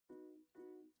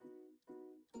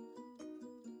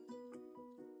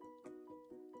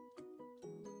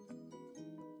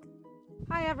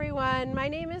Hi everyone, my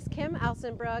name is Kim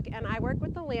Elsenbrook and I work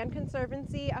with the Land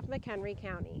Conservancy of McHenry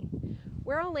County.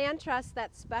 We're a land trust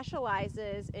that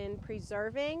specializes in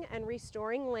preserving and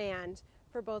restoring land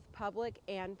for both public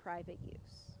and private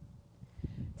use.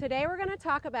 Today we're going to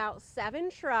talk about 7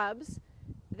 shrubs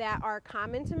that are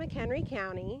common to McHenry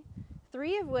County,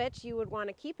 3 of which you would want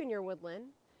to keep in your woodland,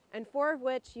 and 4 of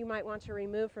which you might want to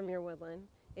remove from your woodland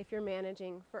if you're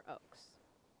managing for oaks.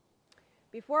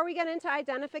 Before we get into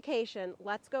identification,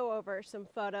 let's go over some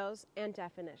photos and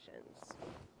definitions.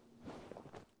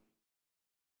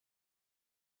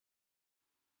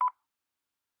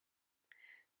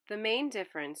 The main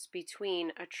difference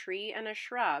between a tree and a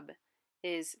shrub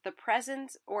is the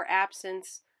presence or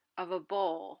absence of a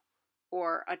bole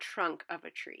or a trunk of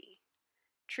a tree.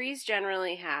 Trees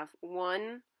generally have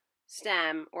one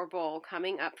stem or bole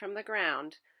coming up from the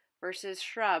ground versus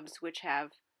shrubs which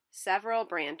have several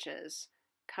branches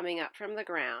coming up from the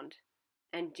ground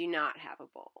and do not have a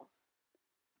bole.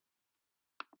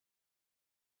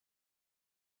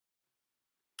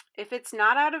 If it's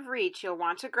not out of reach, you'll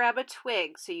want to grab a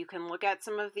twig so you can look at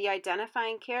some of the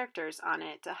identifying characters on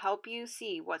it to help you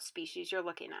see what species you're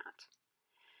looking at.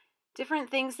 Different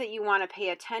things that you want to pay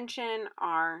attention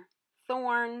are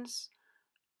thorns,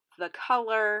 the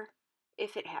color,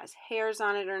 if it has hairs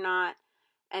on it or not,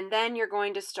 and then you're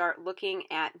going to start looking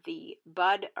at the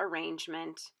bud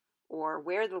arrangement or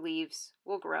where the leaves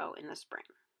will grow in the spring.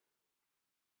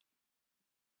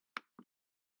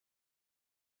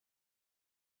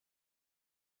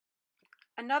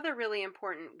 Another really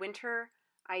important winter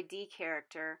ID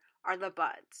character are the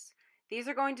buds. These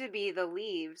are going to be the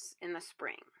leaves in the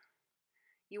spring.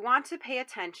 You want to pay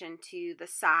attention to the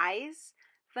size,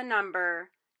 the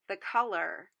number, the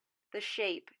color, the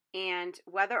shape, and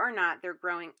whether or not they're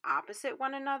growing opposite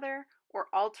one another or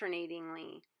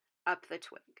alternatingly up the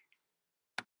twig.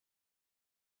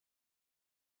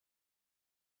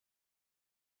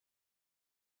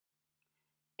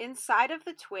 Inside of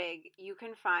the twig, you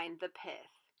can find the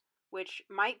pith, which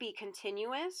might be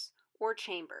continuous or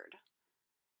chambered.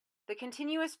 The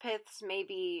continuous piths may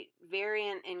be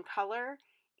variant in color,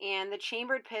 and the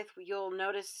chambered pith, you'll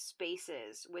notice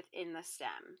spaces within the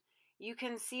stem. You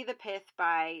can see the pith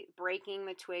by breaking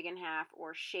the twig in half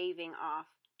or shaving off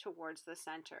towards the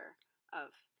center of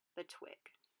the twig.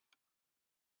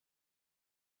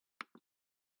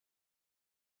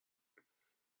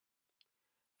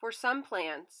 For some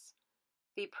plants,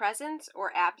 the presence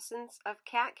or absence of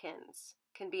catkins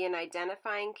can be an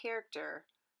identifying character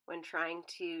when trying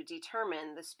to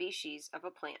determine the species of a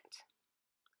plant.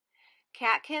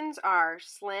 Catkins are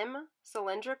slim,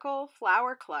 cylindrical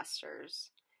flower clusters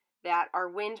that are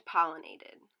wind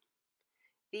pollinated.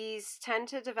 These tend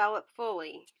to develop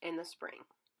fully in the spring.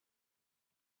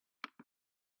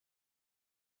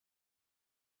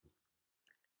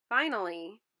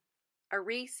 Finally, a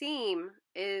raceme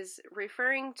is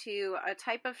referring to a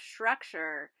type of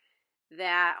structure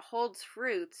that holds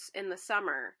fruits in the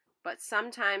summer, but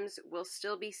sometimes will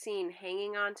still be seen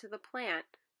hanging onto the plant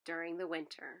during the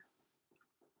winter.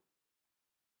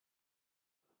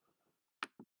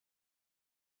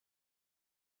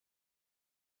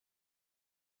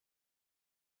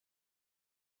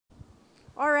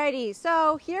 Alrighty,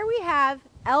 so here we have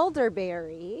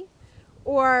elderberry,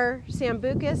 or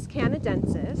Sambucus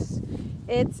canadensis.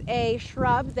 It's a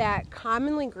shrub that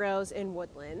commonly grows in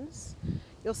woodlands.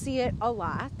 You'll see it a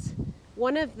lot.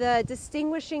 One of the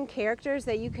distinguishing characters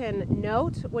that you can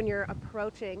note when you're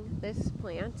approaching this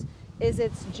plant is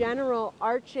its general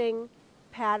arching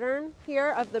pattern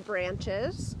here of the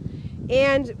branches.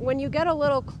 And when you get a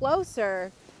little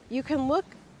closer, you can look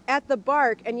at the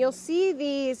bark and you'll see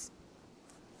these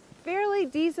fairly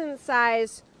decent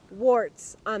sized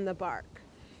warts on the bark.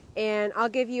 And I'll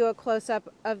give you a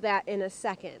close-up of that in a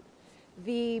second.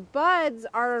 The buds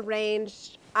are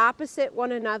arranged opposite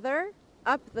one another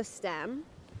up the stem.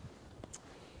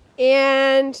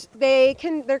 And they're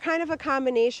kind of a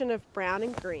combination of brown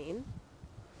and green.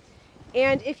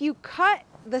 And if you cut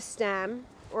the stem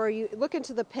or you look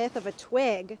into the pith of a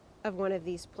twig of one of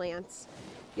these plants,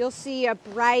 you'll see a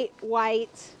bright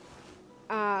white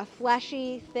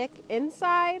fleshy, thick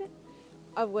inside,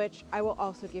 of which I will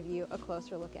also give you a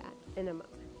closer look at in a moment.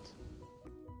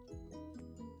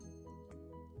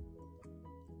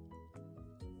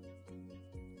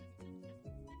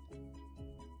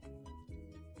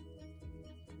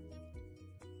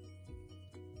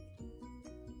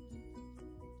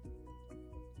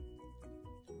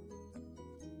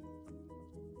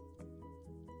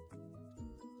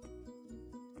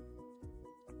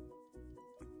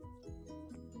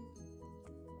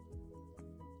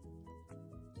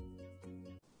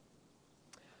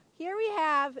 Here we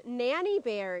have Nanny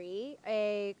Berry,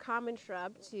 a common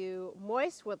shrub to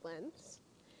moist woodlands.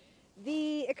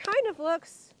 It kind of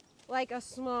looks like a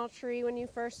small tree when you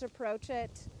first approach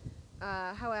it.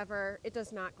 However, it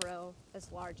does not grow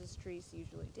as large as trees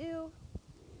usually do.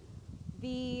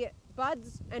 The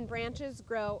buds and branches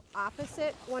grow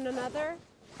opposite one another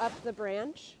up the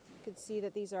branch. You can see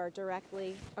that these are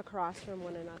directly across from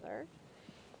one another.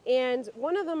 And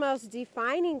one of the most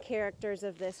defining characters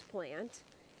of this plant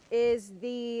is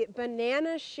the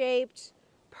banana-shaped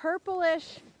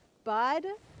purplish bud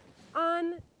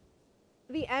on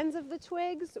the ends of the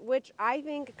twigs, which I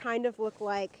think kind of look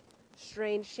like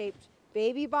strange-shaped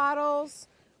baby bottles,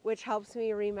 which helps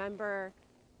me remember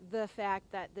the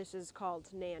fact that this is called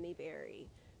Nanny Berry.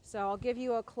 So I'll give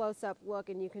you a close-up look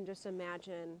and you can just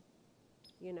imagine,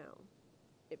 you know,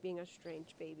 it being a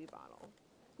strange baby bottle.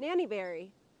 Nanny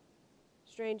Berry,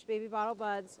 strange baby bottle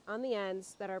buds on the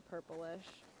ends that are purplish.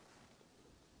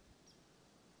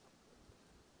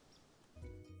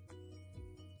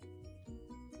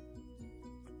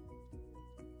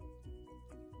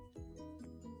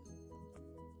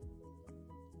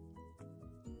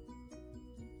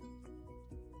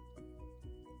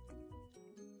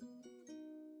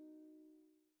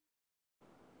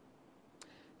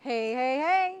 Hey, hey,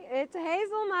 hey, it's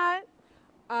Hazelnut,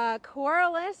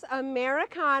 Corylus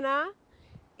americana,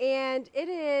 and it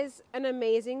is an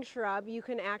amazing shrub. You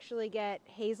can actually get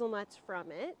hazelnuts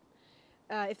from it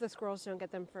if the squirrels don't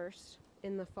get them first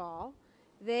in the fall.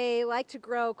 They like to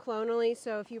grow clonally,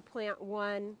 so if you plant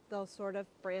one, they'll sort of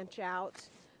branch out,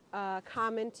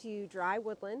 common to dry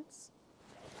woodlands.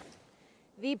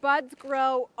 The buds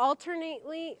grow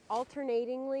alternatingly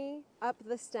up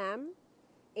the stem,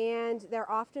 and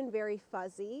they're often very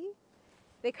fuzzy.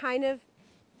 They kind of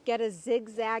get a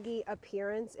zigzaggy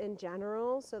appearance in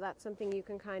general, so that's something you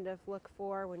can kind of look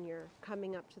for when you're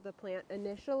coming up to the plant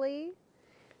initially.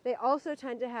 They also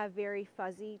tend to have very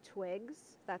fuzzy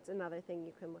twigs. That's another thing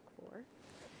you can look for.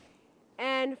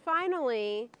 And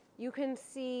finally, you can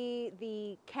see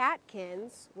the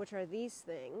catkins, which are these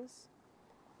things,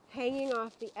 hanging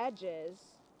off the edges.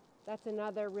 That's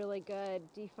another really good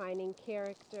defining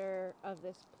character of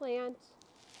this plant,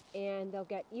 and they'll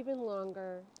get even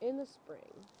longer in the spring.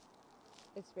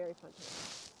 It's very fun to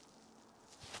watch.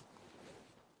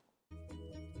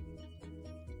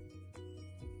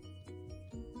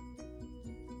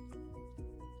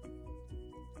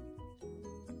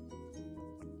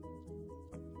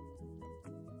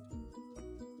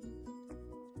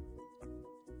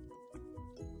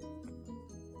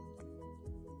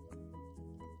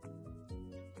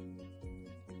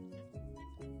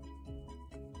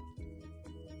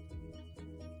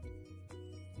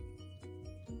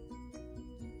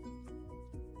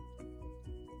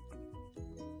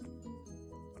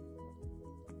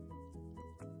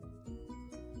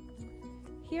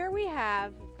 Here we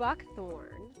have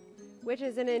buckthorn, which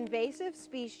is an invasive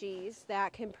species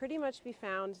that can pretty much be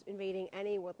found invading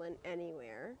any woodland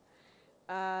anywhere.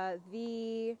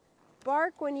 The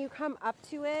bark, when you come up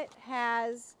to it,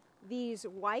 has these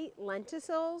white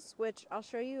lenticels, which I'll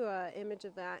show you an image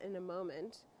of that in a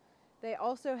moment. They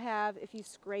also have, if you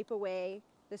scrape away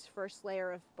this first layer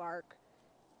of bark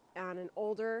on an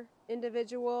older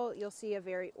individual, you'll see a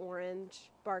very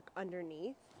orange bark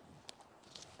underneath.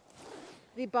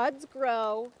 The buds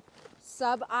grow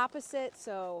sub-opposite,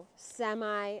 so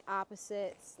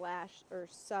semi-opposite or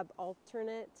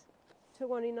subalternate to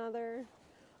one another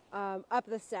up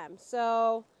the stem.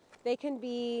 So they can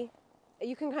be,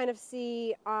 you can kind of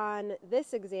see on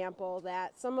this example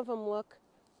that some of them look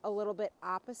a little bit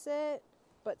opposite,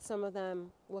 but some of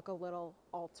them look a little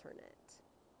alternate.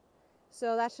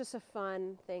 So that's just a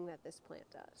fun thing that this plant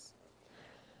does.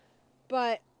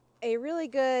 But a really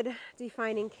good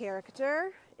defining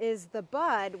character is the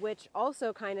bud, which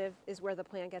also kind of is where the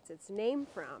plant gets its name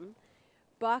from.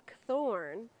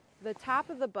 Buckthorn, the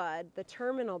top of the bud, the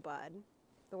terminal bud,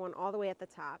 the one all the way at the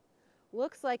top,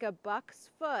 looks like a buck's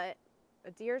foot,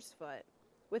 a deer's foot,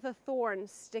 with a thorn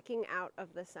sticking out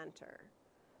of the center.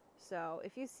 So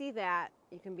if you see that,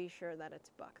 you can be sure that it's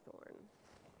buckthorn.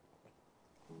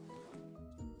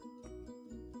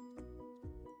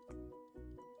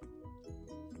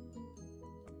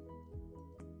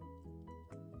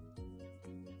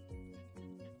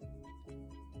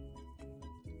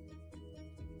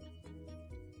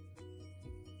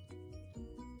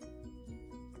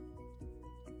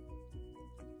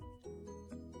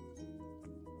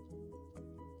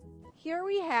 Here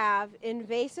we have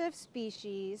invasive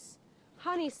species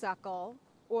honeysuckle,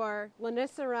 or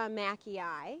Lonicera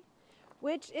macii,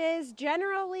 which is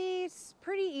generally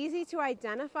pretty easy to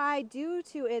identify due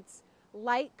to its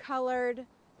light colored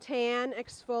tan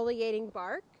exfoliating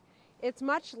bark. It's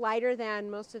much lighter than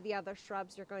most of the other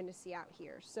shrubs you're going to see out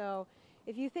here. So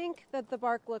if you think that the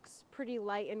bark looks pretty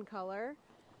light in color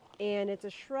and it's a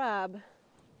shrub,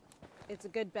 it's a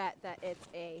good bet that it's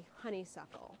a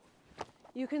honeysuckle.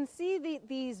 You can see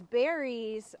these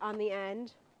berries on the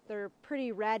end. They're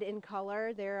pretty red in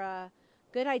color. They're a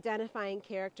good identifying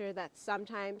character that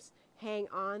sometimes hang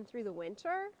on through the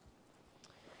winter.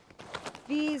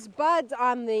 These buds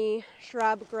on the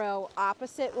shrub grow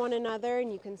opposite one another,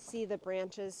 and you can see the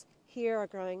branches here are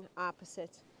growing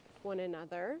opposite one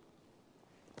another.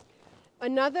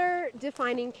 Another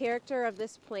defining character of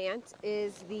this plant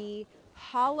is the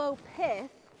hollow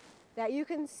pith that you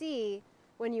can see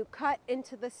when you cut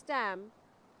into the stem.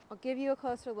 I'll give you a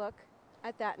closer look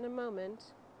at that in a moment.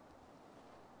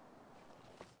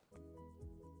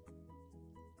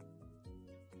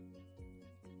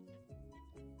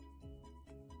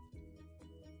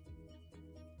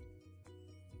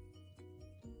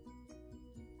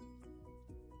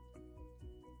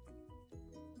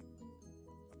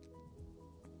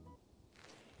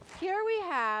 Here we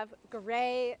have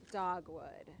gray dogwood,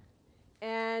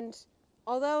 and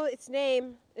although its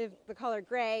name is the color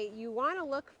gray, you want to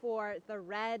look for the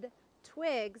red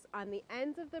twigs on the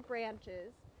ends of the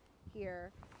branches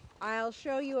here. I'll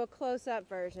show you a close-up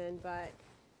version, but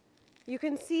you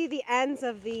can see the ends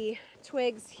of the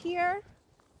twigs here.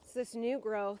 It's this new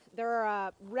growth.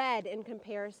 They're red in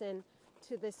comparison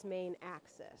to this main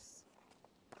axis.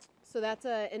 So that's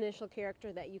an initial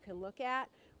character that you can look at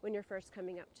when you're first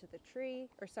coming up to the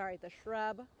the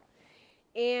shrub.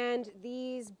 And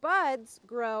these buds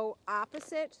grow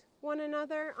opposite one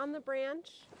another on the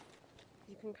branch.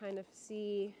 You can kind of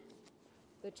see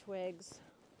the twigs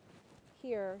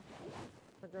here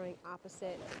are growing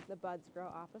opposite. The buds grow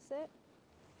opposite.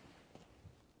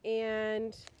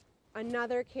 And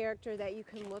another character that you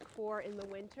can look for in the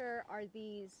winter are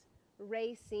these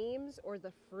racemes, or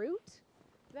the fruit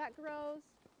that grows.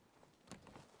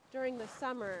 During the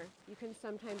summer, you can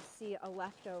sometimes see a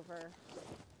leftover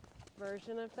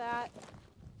version of that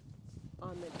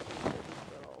on the tree,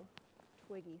 these little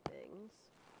twiggy things,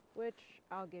 which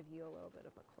I'll give you a little bit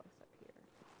of a close-up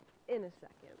here in a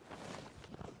second.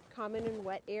 Common in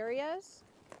wet areas,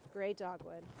 gray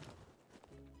dogwood.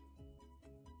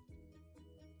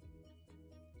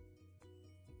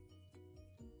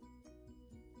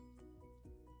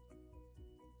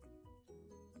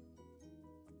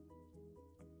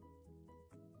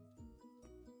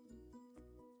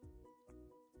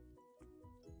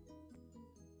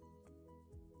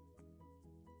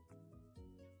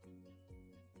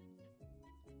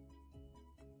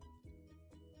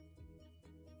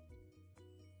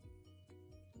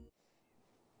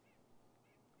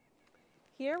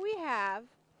 Here we have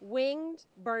winged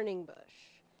burning bush.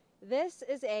 This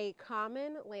is a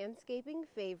common landscaping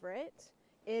favorite.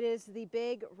 It is the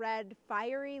big red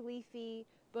fiery leafy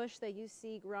bush that you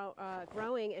see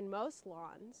growing in most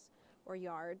lawns or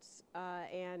yards,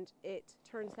 and it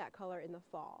turns that color in the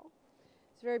fall.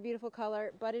 It's a very beautiful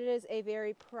color, but it is a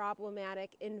very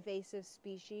problematic invasive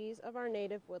species of our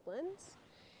native woodlands.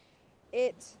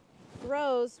 It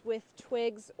grows with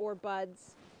twigs or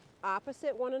buds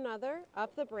opposite one another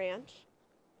up the branch,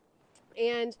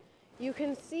 and you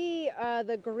can see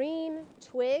the green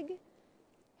twig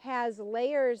has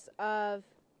layers of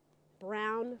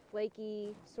brown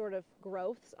flaky sort of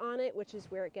growths on it, which is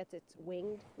where it gets its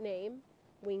winged name,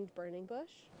 winged burning bush.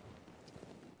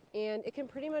 And it can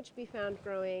pretty much be found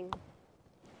growing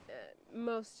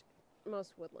most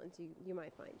woodlands. You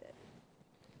might find it.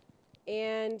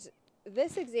 And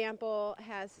this example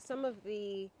has some of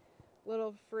the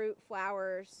little fruit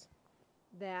flowers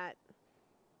that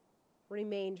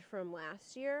remained from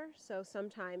last year, so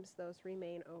sometimes those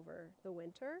remain over the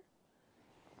winter.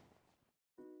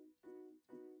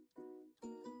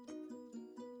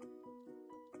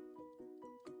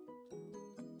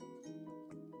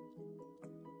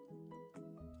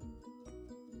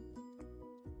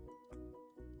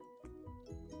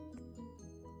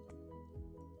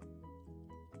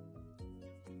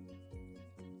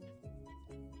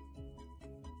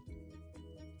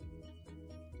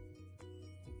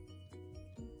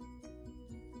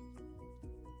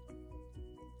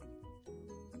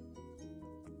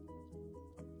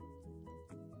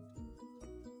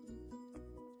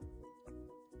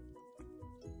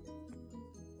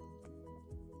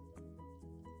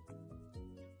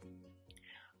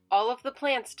 All of the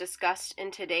plants discussed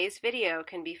in today's video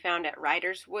can be found at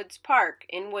Riders Woods Park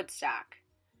in Woodstock.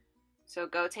 So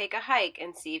go take a hike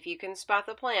and see if you can spot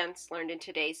the plants learned in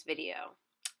today's video.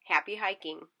 Happy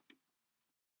hiking!